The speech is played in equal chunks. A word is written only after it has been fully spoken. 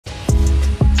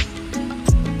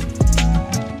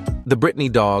The Brittany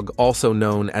dog, also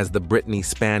known as the Brittany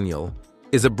Spaniel,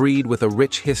 is a breed with a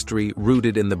rich history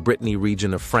rooted in the Brittany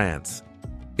region of France.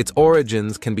 Its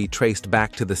origins can be traced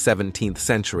back to the 17th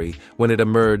century when it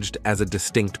emerged as a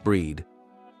distinct breed.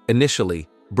 Initially,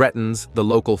 Bretons, the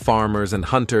local farmers and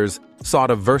hunters, sought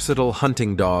a versatile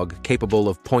hunting dog capable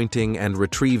of pointing and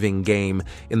retrieving game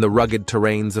in the rugged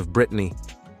terrains of Brittany.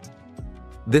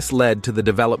 This led to the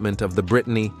development of the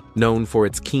Brittany, known for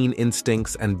its keen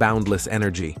instincts and boundless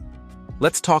energy.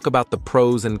 Let's talk about the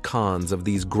pros and cons of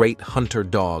these great hunter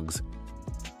dogs.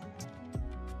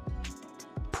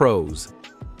 Pros: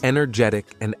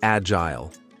 energetic and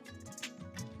agile.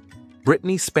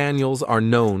 Brittany Spaniels are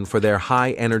known for their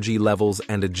high energy levels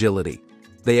and agility.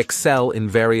 They excel in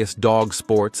various dog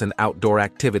sports and outdoor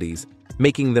activities,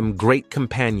 making them great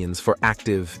companions for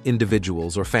active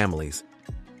individuals or families.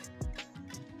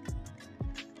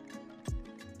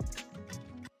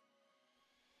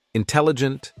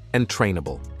 Intelligent and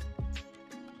trainable.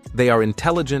 They are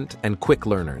intelligent and quick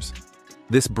learners.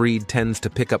 This breed tends to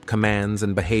pick up commands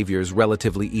and behaviors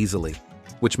relatively easily,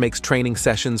 which makes training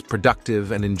sessions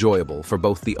productive and enjoyable for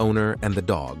both the owner and the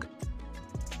dog.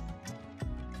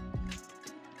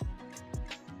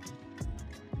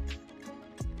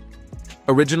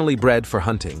 Originally bred for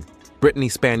hunting, Brittany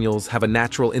Spaniels have a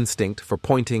natural instinct for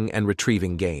pointing and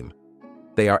retrieving game.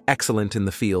 They are excellent in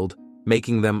the field,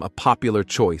 making them a popular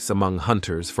choice among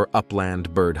hunters for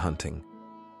upland bird hunting.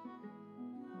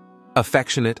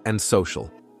 Affectionate and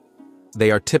social.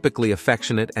 They are typically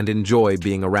affectionate and enjoy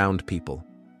being around people.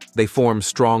 They form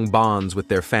strong bonds with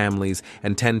their families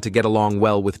and tend to get along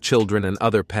well with children and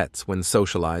other pets when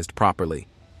socialized properly.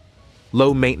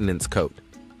 Low maintenance coat.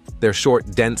 Their short,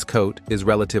 dense coat is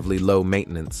relatively low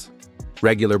maintenance.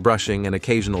 Regular brushing and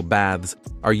occasional baths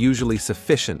are usually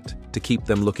sufficient to keep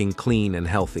them looking clean and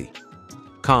healthy.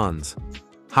 Cons: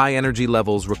 high energy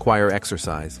levels require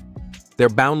exercise. Their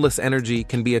boundless energy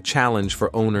can be a challenge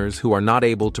for owners who are not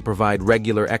able to provide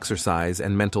regular exercise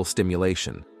and mental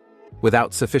stimulation.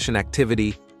 Without sufficient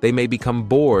activity, they may become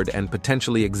bored and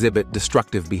potentially exhibit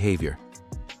destructive behavior.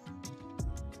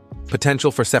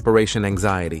 Potential for separation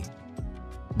anxiety.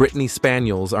 Brittany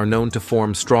Spaniels are known to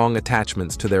form strong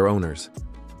attachments to their owners.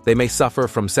 They may suffer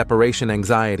from separation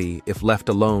anxiety if left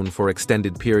alone for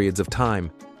extended periods of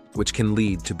time, which can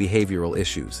lead to behavioral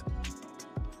issues.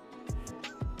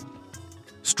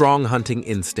 Strong hunting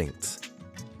instincts.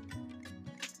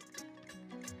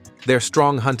 Their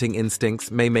strong hunting instincts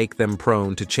may make them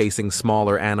prone to chasing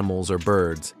smaller animals or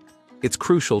birds. It's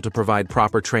crucial to provide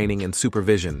proper training and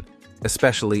supervision,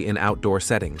 especially in outdoor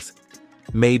settings.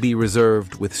 May be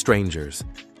reserved with strangers.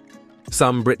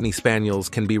 Some Brittany Spaniels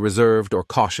can be reserved or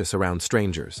cautious around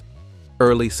strangers.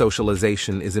 Early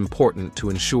socialization is important to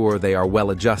ensure they are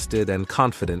well-adjusted and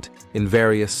confident in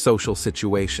various social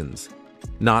situations.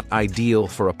 Not ideal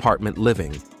for apartment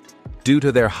living. Due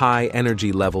to their high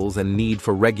energy levels and need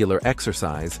for regular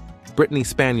exercise, Brittany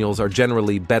Spaniels are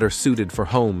generally better suited for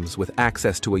homes with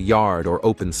access to a yard or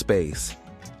open space.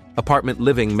 Apartment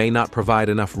living may not provide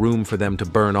enough room for them to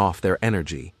burn off their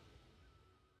energy.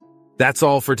 That's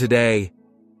all for today.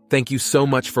 Thank you so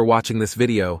much for watching this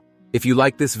video. If you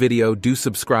like this video, do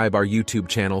subscribe our YouTube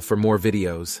channel for more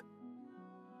videos.